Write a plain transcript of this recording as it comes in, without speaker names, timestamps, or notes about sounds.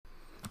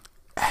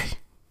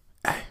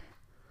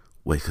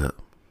Wake up.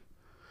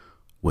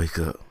 Wake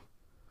up.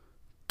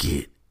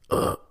 Get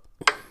up.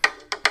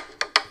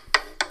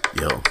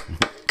 Yo,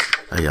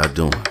 how y'all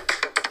doing?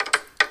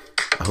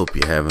 I hope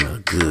you're having a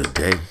good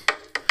day.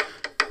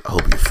 I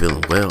hope you're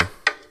feeling well.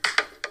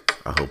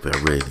 I hope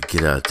you're ready to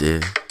get out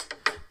there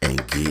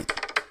and get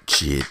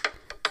shit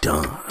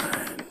done.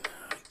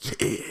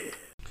 Yeah.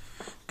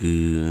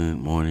 Good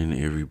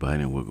morning,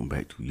 everybody, and welcome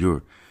back to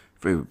your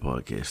favorite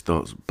podcast,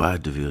 Thoughts by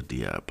DeVille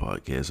DI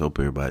Podcast. Hope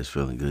everybody's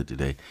feeling good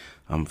today.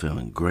 I'm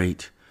feeling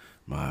great.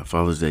 My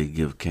Father's Day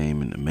gift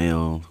came in the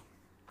mail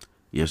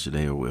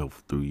yesterday,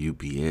 through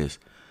UPS.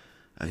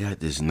 I got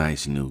this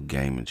nice new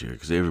gaming chair,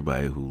 because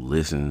everybody who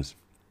listens,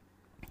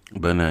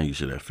 by now you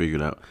should have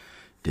figured out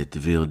that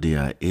DeVille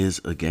DI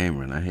is a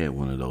gamer, and I had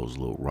one of those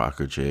little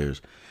rocker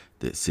chairs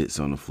that sits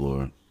on the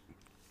floor.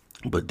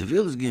 But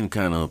DeVille is getting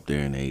kind of up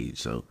there in age,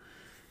 so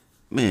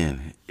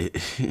man,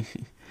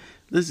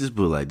 let's just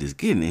put it like this.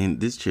 Getting in,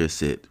 this chair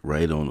sit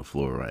right on the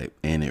floor, right?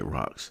 And it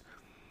rocks.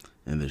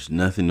 And there's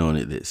nothing on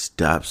it that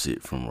stops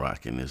it from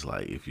rocking. It's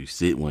like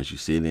once you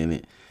sit in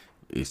it,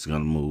 it's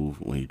going to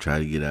move. When you try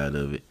to get out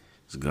of it,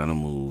 it's going to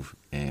move.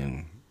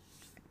 And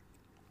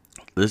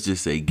let's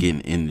just say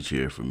getting in the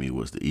chair for me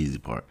was the easy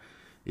part.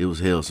 It was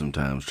hell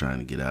sometimes trying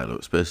to get out of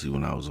it, especially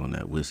when I was on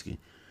that whiskey.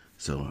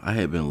 So I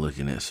had been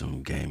looking at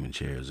some gaming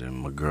chairs, and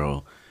my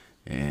girl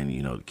and,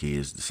 the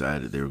kids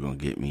decided they were going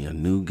to get me a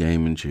new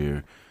gaming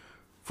chair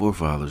for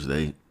Father's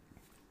Day.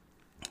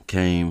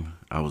 Came,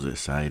 I was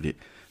excited.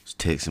 Was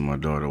texting my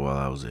daughter while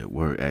I was at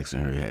work,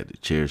 asking her had the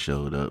chair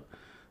showed up,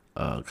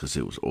 because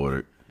it was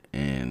ordered.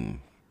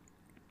 And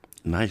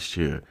nice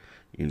chair,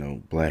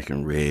 black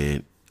and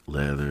red,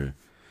 leather,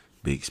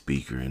 big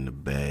speaker in the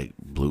back,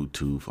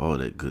 Bluetooth, all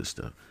that good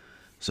stuff.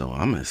 So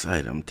I'm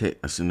excited.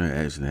 I sent her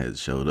asking had it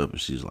showed up, and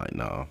she's like,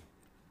 no.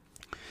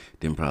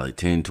 Then probably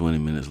 10, 20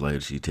 minutes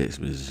later, she texted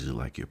me and she's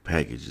like, your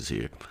package is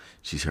here.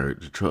 She's heard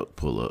the truck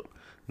pull up.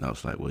 And I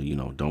was like, well,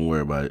 don't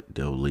worry about it.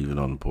 They'll leave it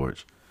on the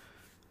porch.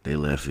 They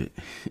left it.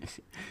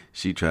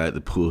 She tried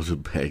to pull the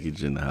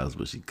package in the house,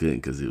 but she couldn't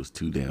because it was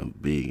too damn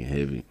big and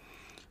heavy.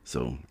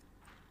 So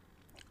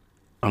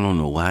I don't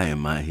know why in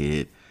my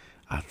head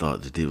I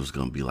thought that it was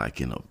going to be like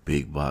in a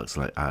big box.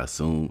 Like I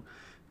assumed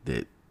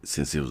that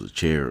since it was a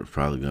chair, it was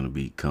probably going to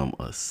become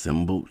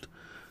assembled.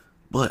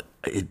 But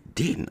it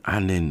didn't. I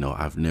didn't know.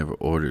 I've never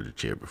ordered a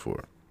chair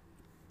before.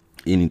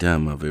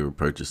 Anytime I've ever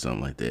purchased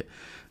something like that,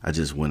 I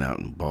just went out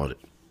and bought it.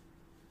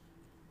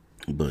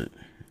 But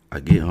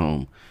I get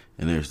home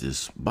and there's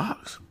this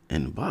box,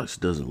 and the box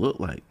doesn't look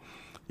like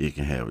it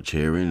can have a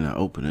chair in it. I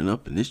open it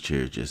up and this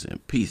chair is just in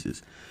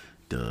pieces.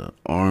 The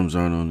arms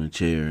aren't on the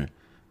chair.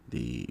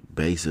 The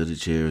base of the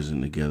chair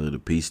isn't together. The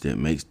piece that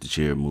makes the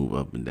chair move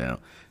up and down,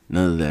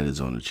 none of that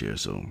is on the chair.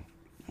 So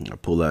I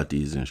pull out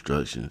these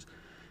instructions.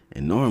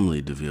 And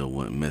normally DeVille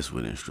wouldn't mess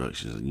with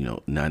instructions,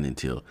 not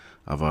until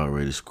I've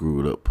already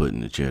screwed up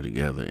putting the chair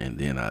together, and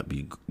then I'd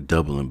be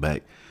doubling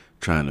back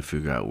trying to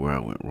figure out where I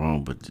went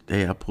wrong. But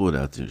today I pulled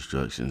out the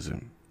instructions,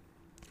 and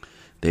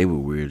they were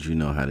weird. You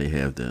know how they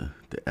have the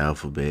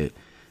alphabet,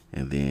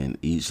 and then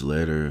each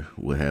letter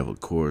would have a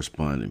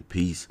corresponding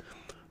piece,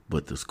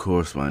 but this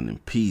corresponding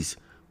piece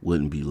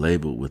wouldn't be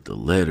labeled with the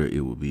letter.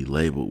 It would be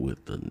labeled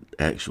with the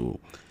actual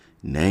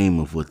name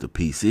of what the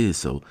piece is.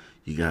 So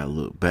you got to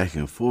look back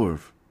and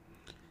forth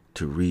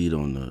to read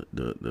on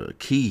the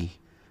key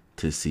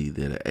to see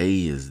that an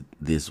A is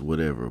this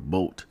whatever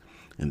bolt,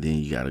 and then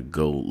you gotta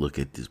go look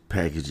at this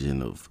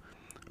packaging of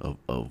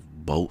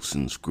bolts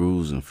and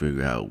screws and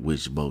figure out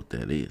which bolt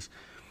that is.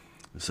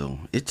 So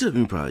it took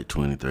me probably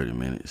 20-30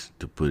 minutes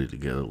to put it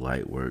together.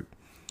 Light work,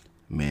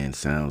 man.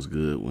 Sounds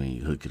good when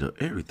you hook it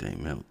up.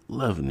 Everything, man.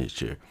 Loving this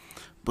chair,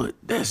 but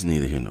that's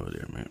neither here nor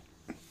there, man.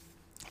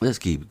 Let's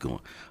keep it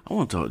going. I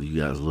want to talk to you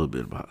guys a little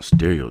bit about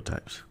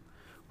stereotypes.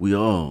 We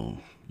all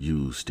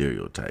use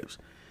stereotypes,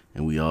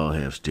 and we all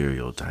have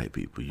stereotype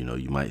people.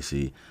 You might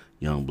see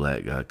a young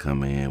black guy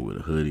come in with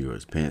a hoodie or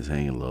his pants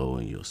hanging low,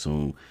 and you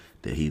assume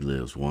that he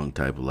lives one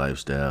type of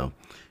lifestyle.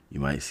 You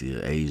might see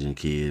an Asian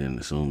kid and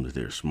assume that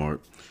they're smart.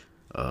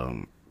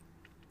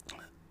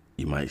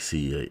 You might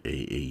see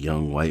a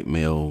young white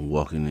male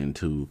walking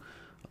into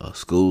a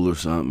school or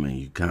something, and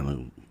you kind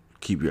of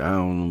keep your eye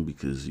on him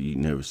because you've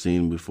never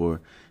seen him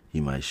before.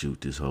 He might shoot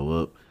this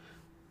hoe up.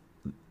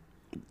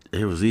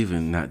 There was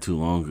even not too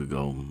long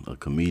ago a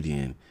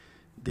comedian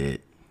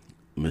that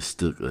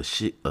mistook a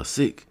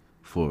Sikh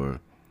for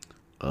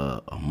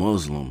a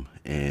Muslim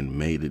and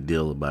made a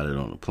deal about it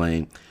on a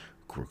plane.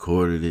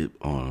 Recorded it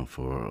on I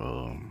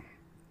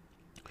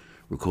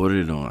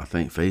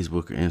think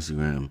Facebook or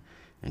Instagram,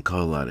 and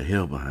caught a lot of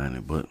hell behind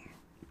it. But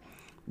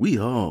we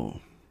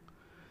all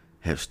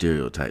have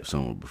stereotyped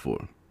someone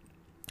before,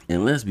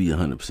 and let's be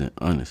 100%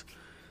 honest.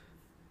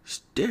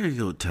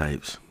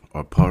 Stereotypes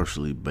are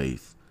partially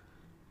based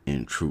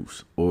in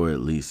truths, or at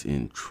least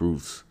in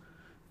truths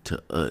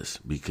to us,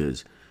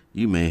 because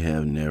you may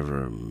have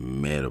never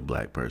met a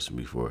black person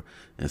before,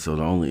 and so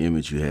the only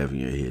image you have in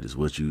your head is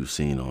what you've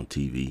seen on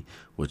TV,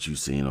 what you've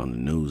seen on the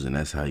news, and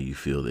that's how you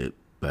feel that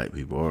black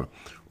people,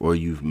 or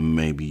you've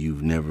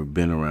never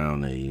been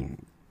around a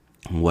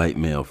white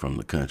male from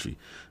the country,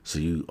 so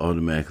you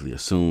automatically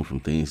assume from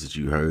things that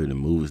you heard and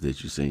movies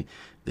that you seen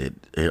that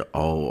they're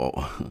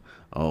all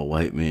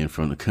white men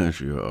from the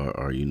country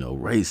are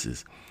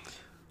racist.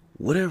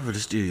 Whatever the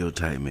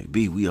stereotype may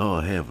be, we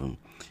all have them,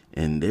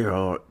 and they're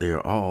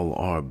all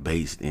are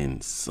based in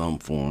some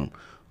form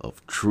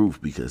of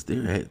truth, because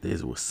there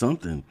was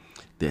something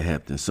that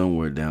happened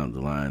somewhere down the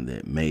line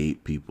that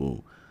made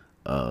people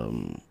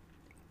um,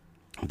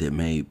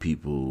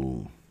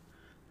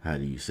 how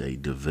do you say,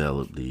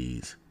 develop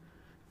these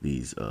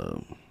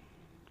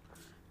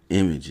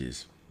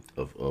images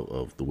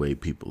of the way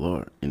people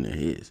are in their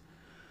heads.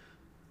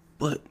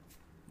 But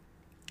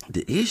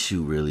the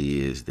issue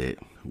really is that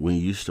when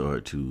you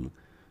start to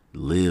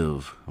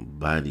live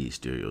by these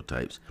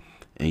stereotypes,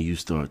 and you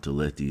start to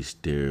let these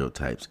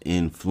stereotypes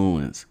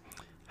influence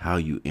how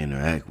you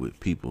interact with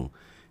people,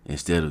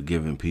 instead of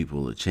giving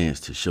people a chance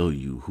to show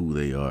you who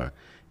they are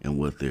and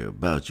what they're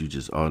about, you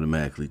just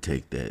automatically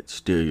take that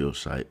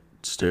stereotype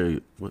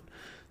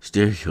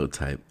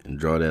and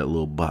draw that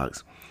little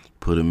box,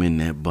 put them in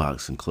that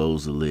box and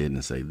close the lid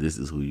and say, this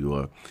is who you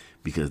are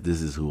because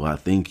this is who I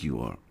think you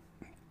are.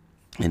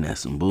 And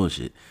that's some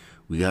bullshit.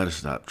 We got to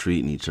stop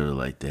treating each other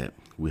like that.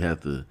 We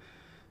have to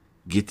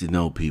get to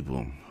know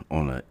people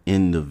on an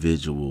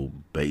individual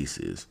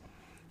basis,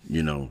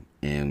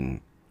 and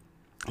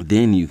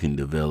then you can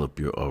develop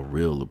a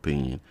real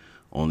opinion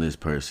on this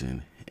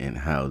person and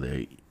how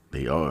they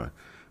are,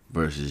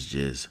 versus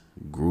just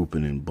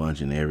grouping and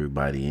bunching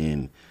everybody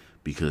in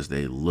because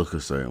they look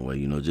a certain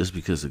way. Just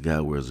because a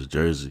guy wears a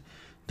jersey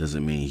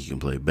doesn't mean he can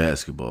play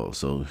basketball.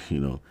 So,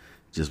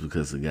 just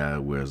because a guy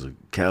wears a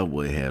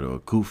cowboy hat or a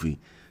kufi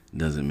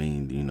doesn't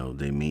mean,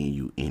 they mean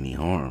you any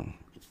harm,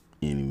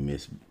 any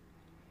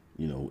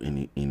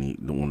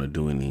don't want to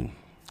do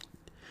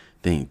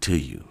anything to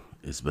you.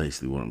 It's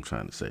basically what I'm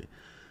trying to say.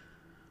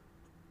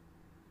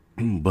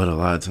 But a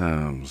lot of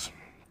times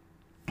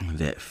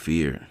that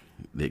fear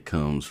that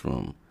comes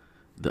from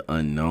the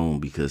unknown,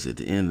 because at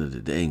the end of the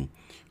day,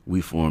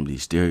 we form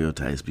these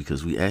stereotypes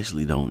because we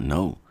actually don't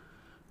know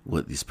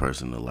what these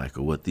person are like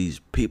or what these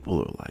people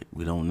are like.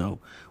 We don't know.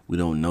 We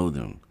don't know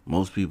them.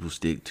 Most people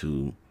stick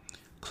to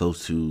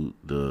close to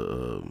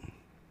the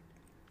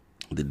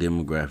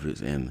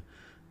demographics and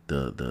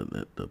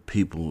the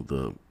people,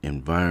 the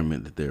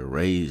environment that they're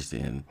raised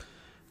in.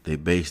 They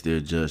base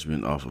their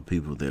judgment off of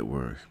people that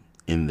were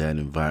in that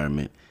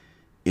environment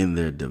in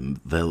their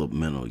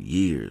developmental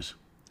years.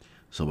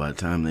 So by the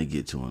time they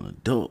get to an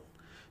adult,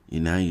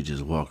 you're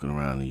just walking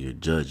around and you're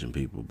judging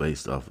people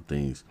based off of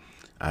things,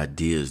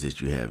 ideas that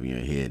you have in your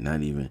head,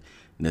 not even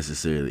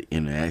necessarily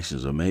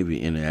interactions, or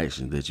maybe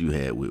interactions that you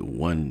had with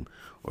one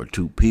or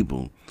two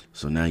people.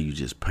 So now you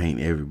just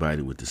paint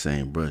everybody with the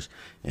same brush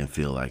and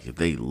feel like if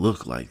they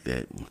look like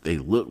that, if they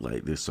look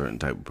like this certain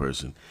type of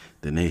person,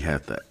 then they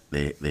have to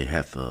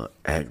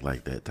act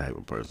like that type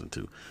of person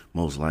too.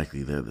 Most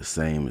likely they're the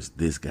same as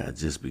this guy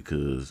just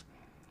because,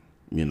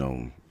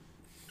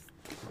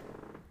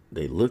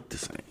 they look the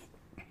same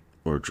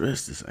or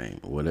dress the same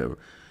or whatever.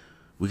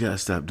 We got to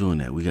stop doing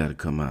that. We got to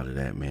come out of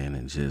that, man,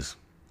 and just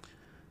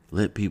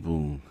let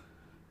people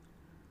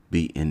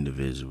be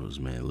individuals,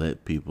 man.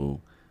 Let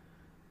people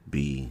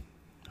be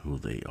who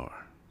they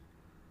are.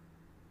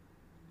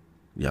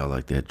 Y'all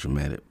like that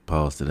dramatic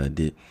pause that I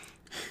did?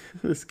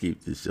 Let's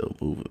keep this show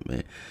moving,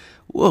 man.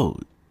 Whoa.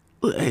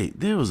 Hey,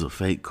 there was a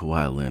fake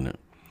Kawhi Leonard.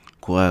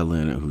 Kawhi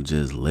Leonard, who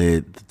just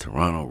led the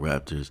Toronto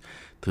Raptors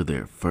to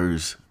their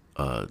first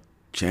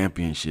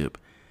championship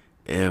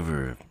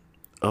ever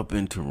up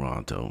in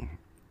Toronto,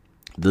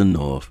 the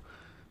North.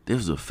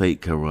 There's a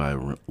fake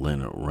Kawhi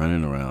Leonard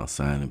running around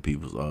signing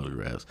people's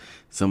autographs.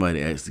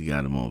 Somebody actually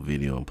got him on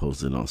video and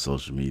posted it on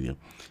social media.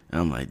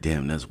 And I'm like,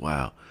 damn, that's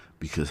wild.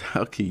 Because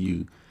how can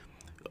you,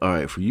 all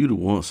right, for you to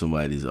want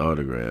somebody's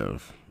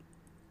autograph,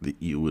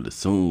 you would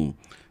assume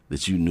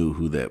that you knew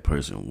who that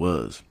person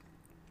was.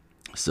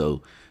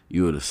 So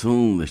you would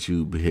assume that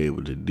you'd be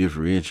able to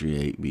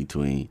differentiate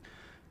between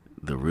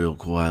the real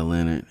Kawhi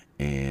Leonard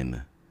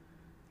and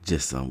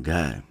just some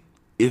guy,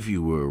 if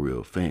you were a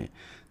real fan.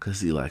 Because,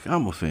 see, like,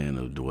 I'm a fan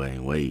of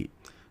Dwayne Wade.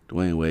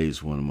 Dwayne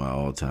Wade's one of my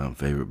all-time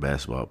favorite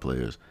basketball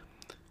players.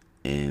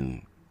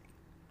 And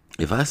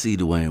if I see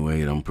Dwayne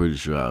Wade, I'm pretty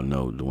sure I'll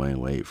know Dwayne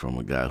Wade from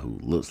a guy who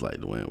looks like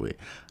Dwayne Wade.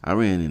 I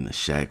ran into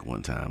Shaq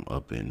one time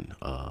up in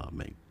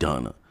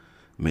McDonough,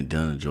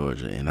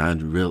 Georgia. And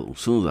as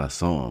soon as I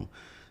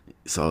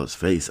saw his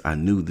face, I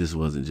knew this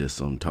wasn't just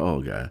some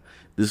tall guy.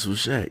 This was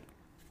Shaq.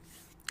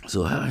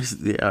 So how is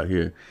he out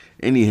here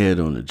and he had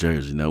on the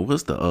jersey? Now,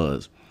 what's the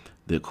odds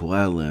that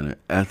Kawhi Leonard,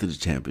 after the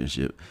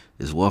championship,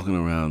 is walking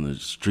around the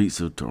streets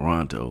of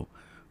Toronto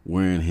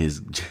wearing his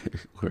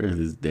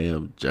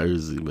damn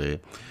jersey, man?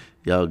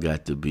 Y'all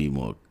got to be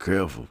more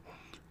careful.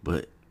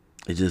 But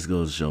it just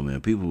goes to show,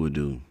 man, people would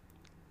do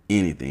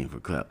anything for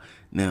clout.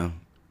 Now,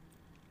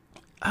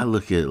 I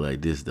look at it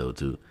like this, though,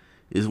 too.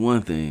 It's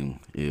one thing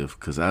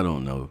because I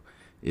don't know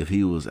if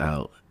he was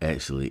out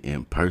actually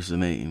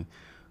impersonating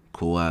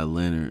Kawhi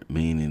Leonard,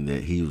 meaning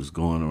that he was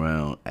going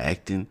around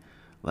acting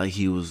like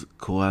he was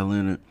Kawhi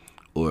Leonard,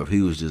 or if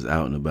he was just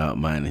out and about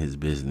minding his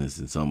business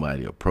and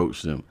somebody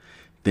approached him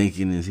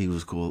thinking as he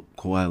was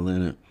Kawhi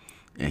Leonard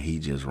and he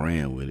just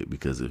ran with it.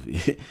 Because if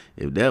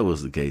if that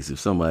was the case, if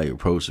somebody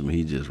approached him and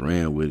he just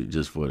ran with it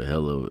just for the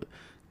hell of it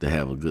to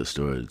have a good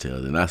story to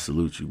tell, then I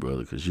salute you,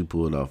 brother, because you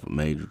pulled off a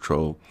major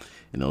troll.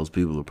 And those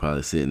people are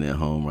probably sitting at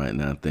home right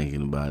now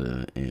thinking about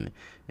it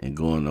and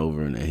going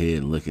over in their head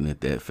and looking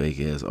at that fake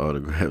ass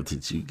autograph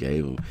that you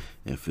gave them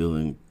and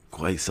feeling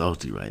quite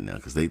salty right now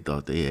because they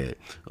thought they had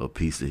a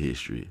piece of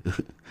history.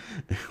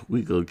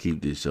 We gonna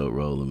keep this show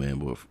rolling, man.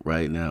 But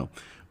right now,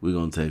 we're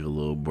gonna take a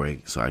little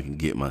break so I can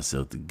get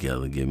myself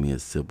together, give me a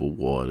sip of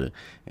water,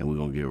 and we're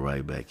gonna get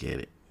right back at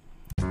it.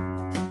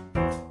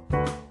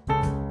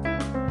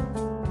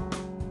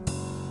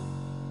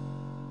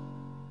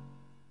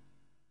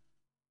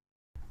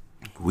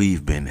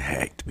 We've been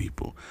hacked,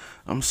 people.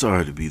 I'm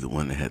sorry to be the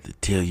one that had to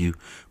tell you,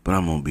 but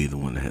I'm gonna be the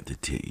one that had to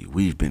tell you.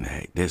 We've been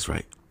hacked. That's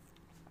right.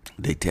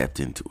 They tapped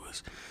into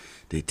us.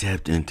 They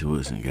tapped into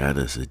us and got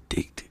us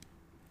addicted.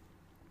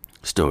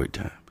 Story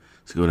time.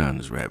 Let's go down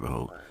this rabbit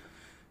hole.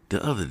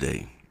 The other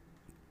day,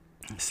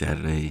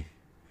 Saturday,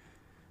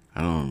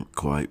 I don't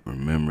quite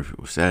remember if it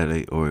was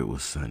Saturday or it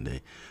was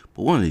Sunday,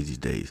 but one of these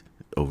days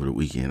over the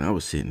weekend, I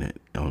was sitting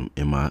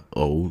in my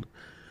old,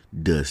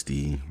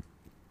 dusty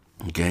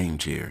game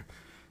chair,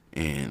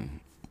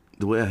 and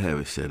the way I have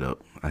it set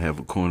up, I have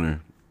a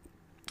corner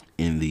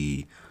in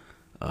the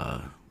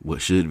what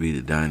should be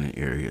the dining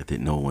area that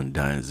no one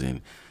dines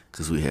in,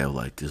 because we have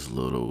like this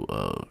little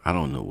I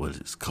don't know what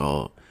it's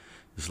called,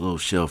 this little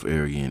shelf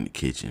area in the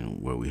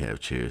kitchen where we have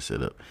chairs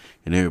set up,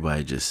 and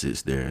everybody just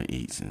sits there and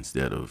eats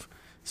instead of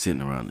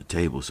sitting around the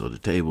table. So the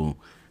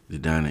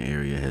dining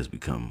area has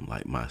become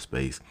like my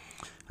space.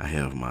 I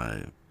have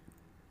my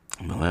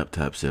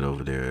laptop set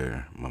over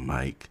there, my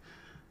mic.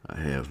 I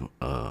have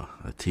a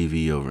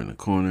TV over in the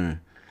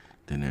corner.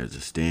 Then there's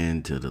a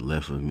stand to the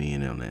left of me,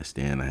 and on that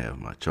stand I have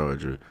my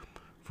charger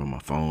from my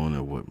phone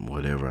or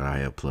whatever I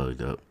have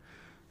plugged up.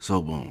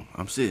 So boom,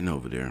 I'm sitting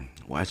over there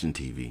watching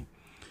TV,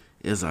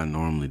 as I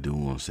normally do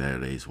on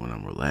Saturdays when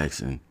I'm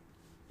relaxing.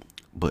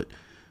 But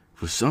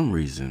for some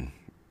reason,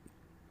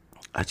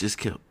 I just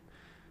kept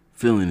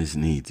feeling this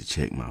need to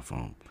check my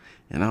phone.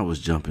 And I was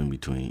jumping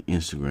between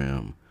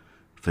Instagram,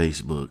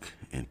 Facebook,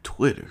 and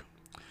Twitter.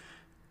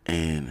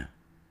 And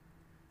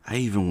I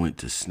even went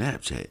to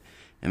Snapchat.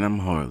 And I'm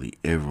hardly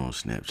ever on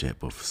Snapchat.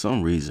 But for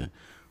some reason,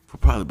 for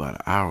probably about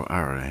an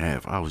hour and a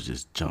half, I was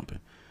just jumping.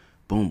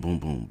 Boom, boom,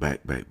 boom, back.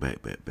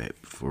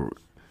 For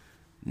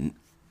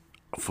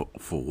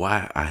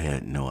why, I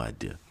had no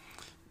idea.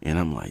 And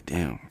I'm like,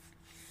 damn.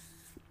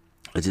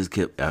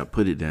 I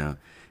put it down,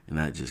 and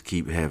I just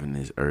keep having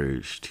this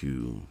urge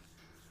to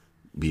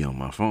be on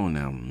my phone.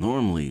 Now,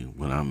 normally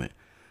when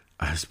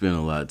I spend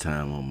a lot of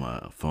time on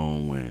my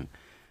phone when,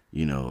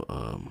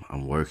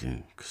 I'm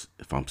working. 'Cause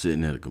if I'm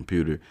sitting at a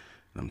computer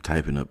and I'm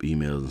typing up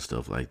emails and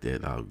stuff like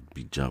that, I'll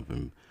be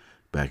jumping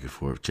back and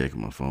forth,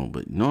 checking my phone.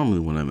 But normally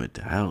when I'm at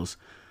the house,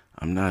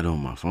 I'm not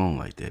on my phone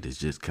like that. It's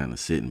just kind of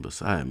sitting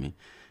beside me,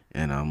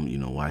 and I'm,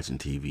 watching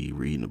TV,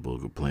 reading a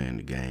book, or playing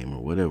the game,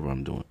 or whatever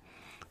I'm doing.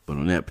 But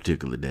on that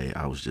particular day,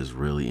 I was just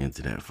really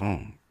into that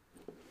phone.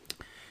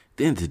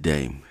 Then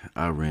today,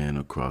 I ran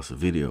across a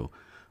video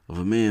of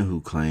a man who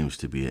claims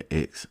to be an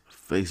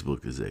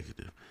ex-Facebook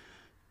executive.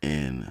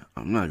 And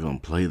I'm not going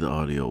to play the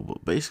audio,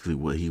 but basically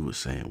what he was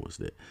saying was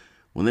that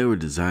when they were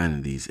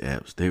designing these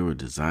apps, they were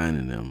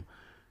designing them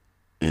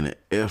in an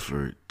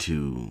effort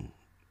to,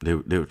 they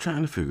were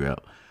trying to figure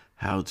out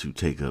how to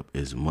take up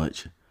as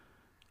much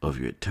of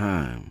your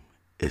time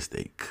as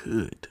they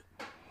could.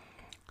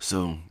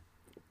 So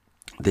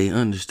they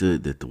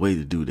understood that the way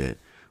to do that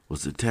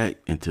was to tap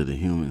into the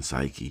human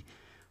psyche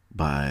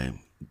by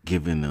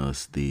giving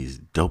us these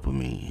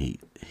dopamine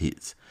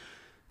hits.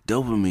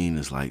 Dopamine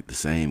is like the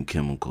same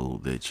chemical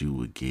that you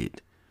would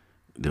get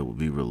that would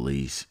be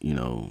released,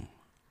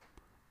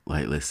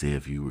 like let's say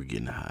if you were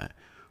getting high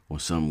or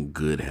something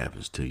good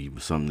happens to you,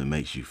 something that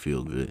makes you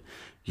feel good,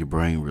 your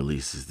brain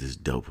releases this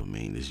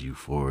dopamine, this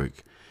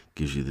euphoric,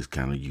 gives you this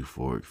kind of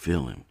euphoric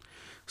feeling.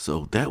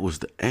 So that was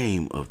the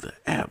aim of the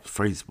app,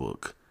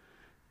 Facebook,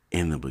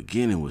 in the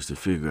beginning, was to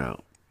figure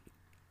out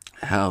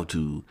how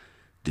to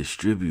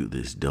distribute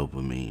this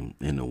dopamine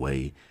in a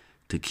way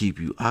to keep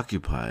you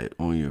occupied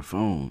on your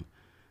phone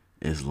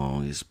as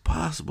long as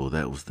possible.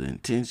 That was the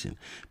intention,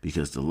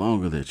 because the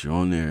longer that you're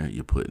on there,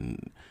 you're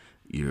putting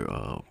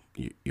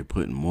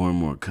more and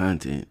more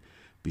content,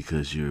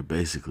 because you're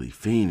basically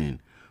fiending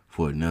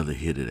for another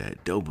hit of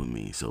that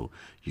dopamine. So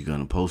you're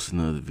gonna post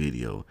another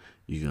video,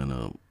 you're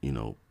gonna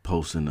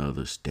post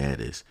another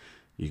status,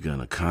 you're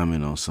gonna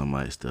comment on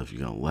somebody's stuff,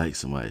 you're gonna like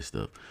somebody's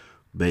stuff,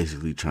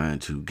 basically trying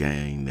to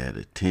gain that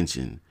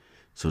attention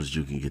so that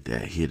you can get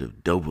that hit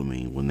of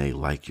dopamine when they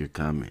like your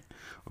comment,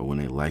 or when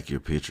they like your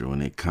picture, or when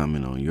they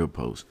comment on your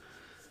post.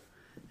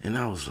 And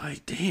I was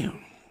like,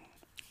 damn.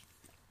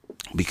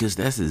 Because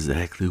that's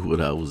exactly what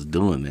I was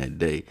doing that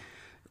day.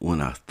 when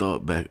I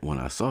thought back, when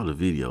I saw the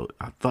video,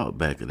 I thought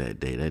back of that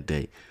day. That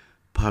day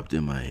popped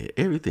in my head.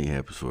 Everything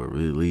happens for a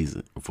real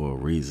reason. For a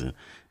reason.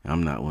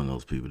 I'm not one of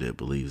those people that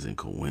believes in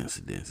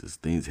coincidences.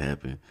 Things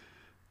happen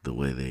the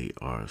way they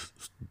are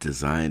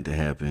designed to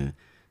happen,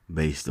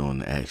 based on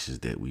the actions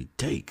that we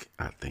take.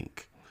 I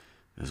think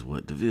that's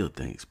what DeVille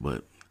thinks.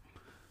 But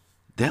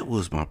that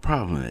was my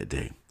problem that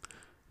day.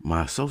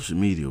 My social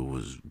media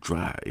was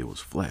dry. It was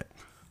flat.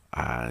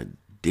 I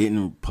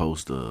didn't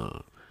post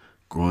a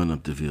Growing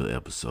Up DeVille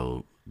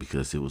episode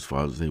because it was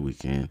Father's Day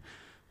weekend.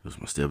 It was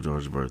my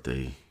stepdaughter's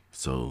birthday.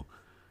 So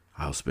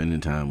I was spending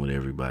time with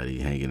everybody,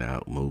 hanging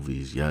out,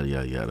 movies, yada,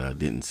 yada, yada. I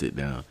didn't sit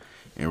down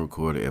and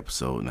record an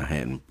episode, and I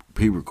hadn't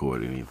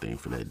pre-recorded anything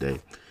for that day.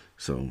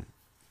 So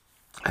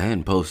I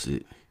hadn't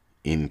posted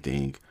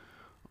anything,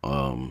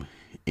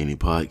 any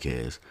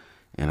podcast,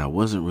 and I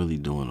wasn't really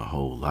doing a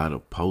whole lot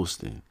of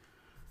posting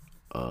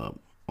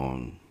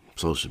on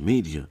social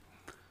media.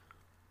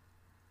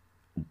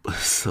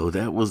 So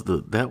that was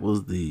the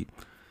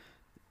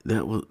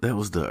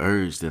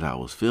urge that I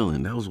was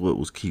feeling. That was what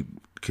was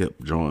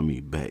kept drawing me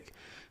back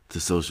to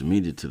social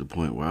media, to the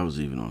point where I was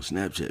even on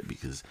Snapchat,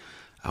 because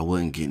I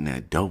wasn't getting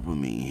that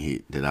dopamine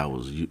hit that I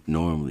was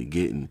normally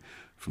getting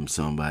from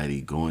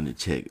somebody going to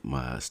check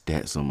my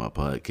stats on my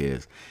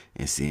podcast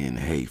and seeing,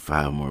 hey,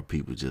 5 more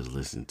people just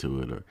listened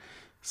to it, or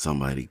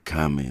somebody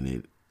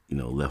commented,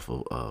 left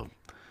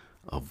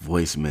a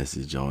voice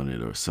message on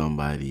it, or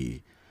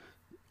somebody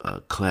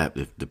clapped.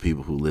 If the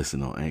people who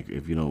listen on Anchor,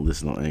 if you don't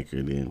listen on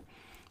Anchor, then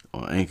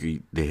on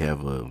Anchor they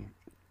have a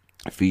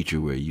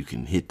feature where you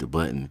can hit the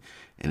button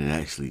and it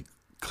actually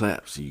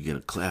claps. So you get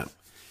a clap.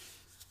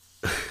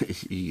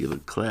 You get a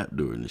clap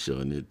during the show,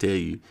 and they'll tell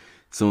you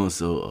so and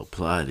so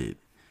applauded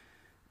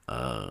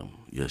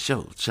your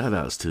show. Shout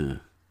outs to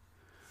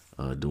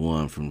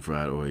Dewan from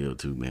Fried Oreo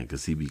too, man,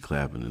 because he be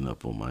clapping it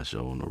up on my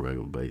show on a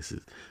regular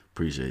basis.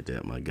 Appreciate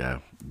that, my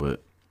guy.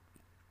 But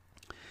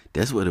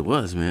that's what it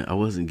was, man. I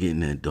wasn't getting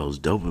those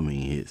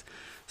dopamine hits,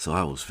 so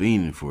I was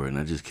fiending for it, and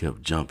I just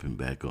kept jumping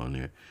back on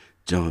there,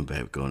 and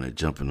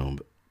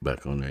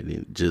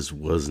it just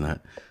was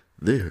not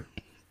there.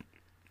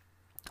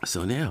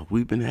 So now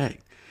we've been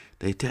hacked.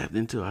 They tapped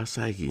into our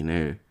psyche,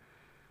 and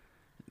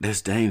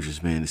that's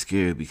dangerous, man. It's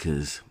scary,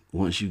 because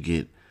once you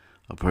get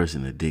a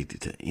person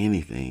addicted to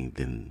anything,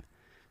 then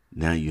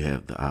now you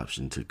have the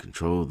option to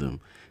control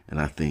them.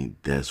 And I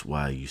think that's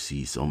why you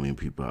see so many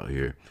people out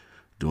here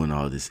doing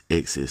all this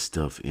excess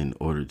stuff in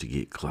order to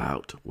get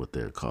clout, what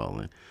they're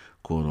calling,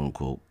 quote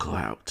unquote,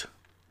 clout,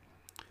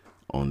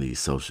 on these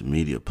social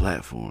media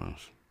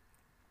platforms.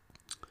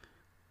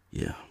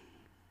 Yeah.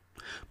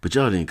 But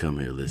y'all didn't come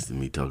here to listen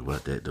to me talk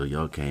about that, though.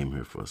 Y'all came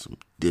here for some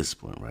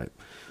discipline, right?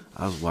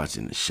 I was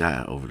watching The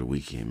Chi over the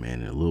weekend, man,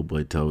 and a little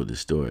boy told the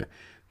story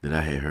that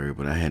I had heard,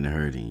 but I hadn't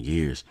heard in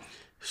years.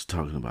 He's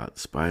talking about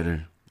the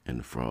spider and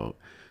the frog.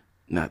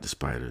 Not the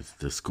spider,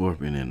 the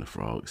scorpion and the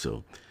frog.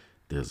 So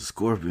there's a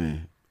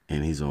scorpion,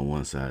 and he's on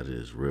one side of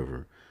this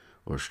river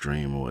or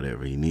stream or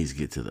whatever. He needs to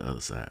get to the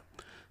other side.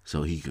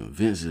 So he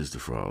convinces the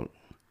frog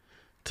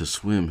to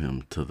swim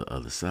him to the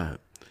other side.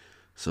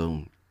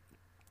 So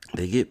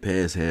they get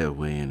past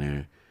halfway in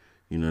there.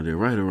 They're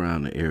right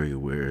around the area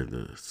where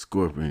the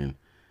scorpion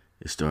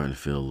is starting to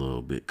feel a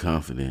little bit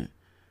confident.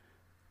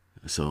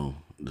 So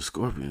the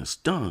scorpion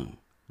stung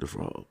the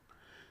frog.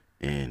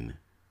 And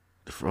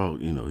the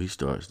frog, he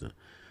starts to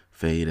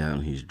fade out,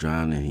 and he's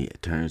drowning. He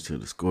turns to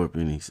the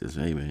scorpion. He says,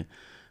 hey, man,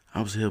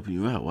 I was helping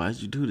you out. Why'd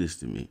you do this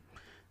to me?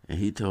 And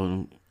he told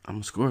him,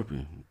 I'm a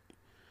scorpion.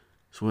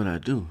 It's what I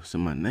do. It's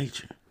in my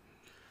nature.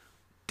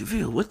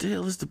 DeVille, what the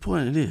hell is the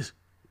point of this?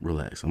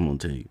 Relax, I'm going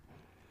to tell you.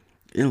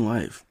 In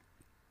life,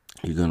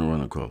 you're going to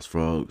run across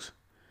frogs.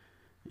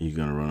 You're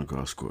going to run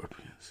across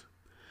scorpions.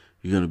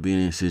 You're going to be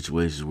in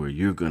situations where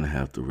you're going to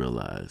have to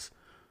realize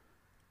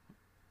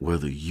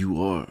whether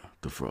you are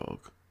the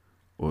frog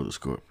or the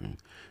scorpion.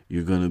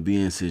 You're going to be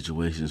in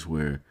situations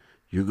where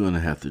you're going to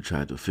have to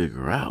try to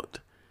figure out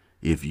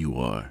if you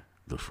are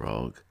the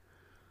frog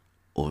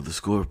or the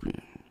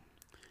scorpion.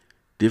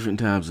 Different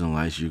times in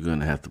life, you're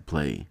going to have to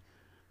play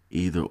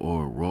either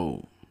or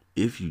role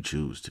if you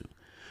choose to.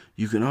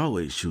 You can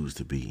always choose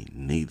to be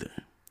neither.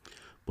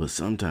 But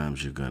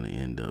sometimes you're going to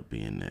end up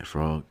being that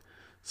frog.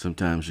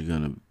 Sometimes you're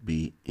going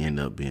to end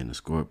up being the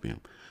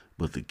scorpion.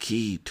 But the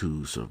key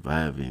to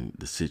surviving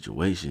the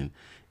situation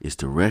is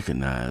to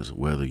recognize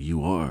whether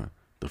you are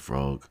the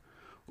frog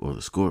or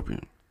the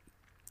scorpion.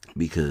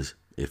 Because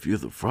if you're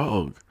the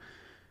frog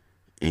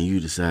and you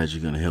decide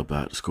you're going to help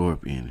out the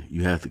scorpion,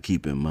 you have to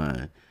keep in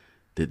mind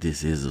that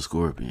this is a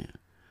scorpion.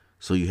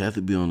 So you have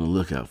to be on the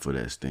lookout for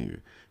that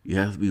stinger. You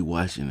have to be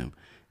watching him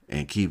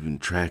and keeping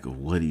track of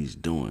what he's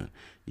doing.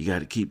 You got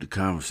to keep the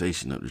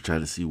conversation up to try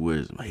to see where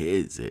his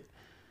head's at.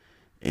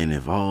 And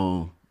if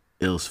all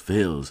else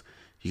fails,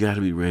 you got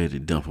to be ready to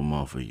dump him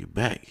off of your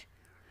back,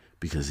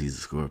 because he's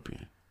a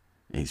scorpion.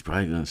 And he's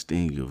probably going to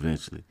sting you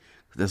eventually.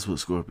 That's what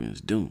scorpions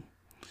do.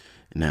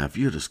 Now, if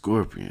you're the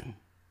scorpion,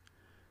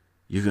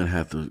 you're going to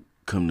have to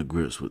come to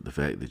grips with the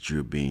fact that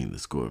you're being the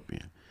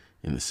scorpion.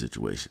 in the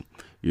situation.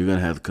 You're going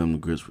to have to come to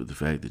grips with the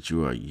fact that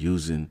you are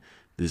using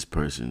this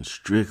person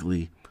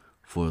strictly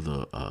for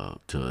the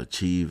to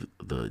achieve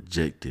the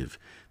objective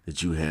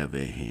that you have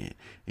at hand.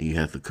 And you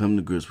have to come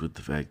to grips with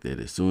the fact that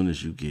as soon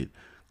as you get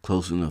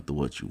close enough to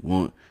what you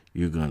want,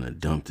 you're going to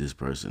dump this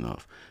person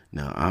off.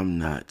 Now, I'm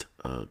not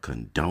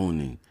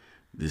condoning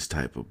this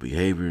type of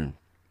behavior,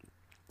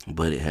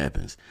 but it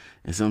happens.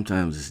 And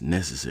sometimes it's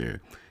necessary.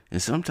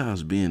 And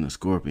sometimes being a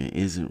Scorpion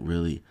isn't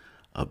really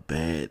a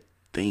bad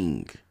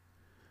thing.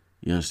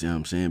 You understand what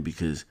I'm saying?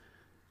 Because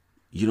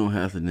you don't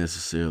have to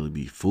necessarily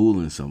be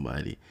fooling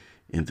somebody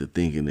into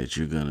thinking that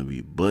you're going to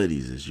be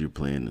buddies as you're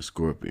playing the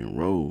Scorpion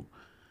role.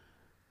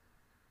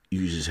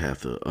 You just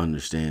have to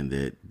understand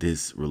that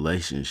this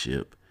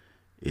relationship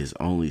is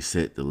only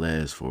set to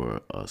last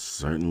for a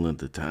certain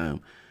length of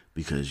time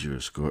because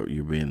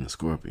you're being a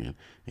Scorpion,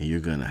 and you're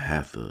going to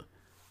have to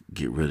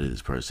get rid of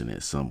this person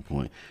at some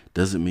point.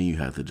 Doesn't mean you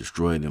have to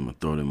destroy them or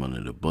throw them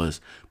under the bus,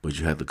 but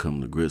you have to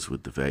come to grips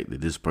with the fact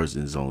that this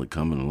person is only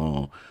coming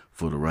along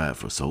for the ride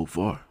for so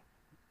far.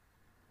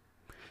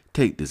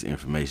 Take this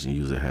information,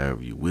 use it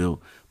however you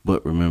will,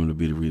 but remember to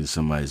be the reason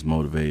somebody's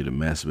motivated to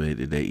masturbate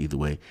today. Either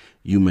way,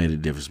 you made a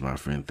difference, my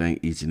friend.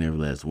 Thank each and every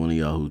last one of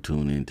y'all who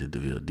tuned in to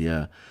DeVille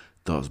DI,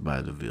 Thoughts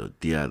by DeVille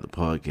DI, the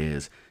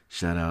podcast.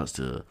 Shout outs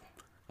to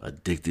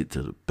Addicted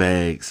to the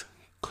Bags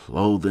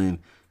Clothing.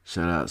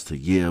 Shout outs to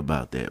Yeah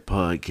About That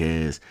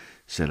podcast.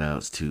 Shout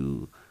outs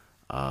to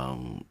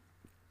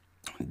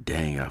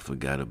dang, I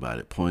forgot about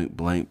it, Point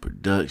Blank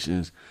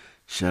Productions.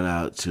 Shout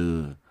out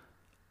to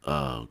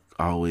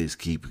Always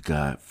Keep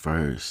God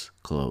First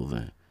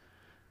Clothing.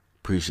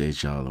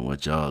 Appreciate y'all and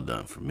what y'all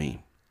done for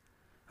me.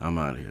 I'm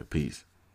out of here. Peace.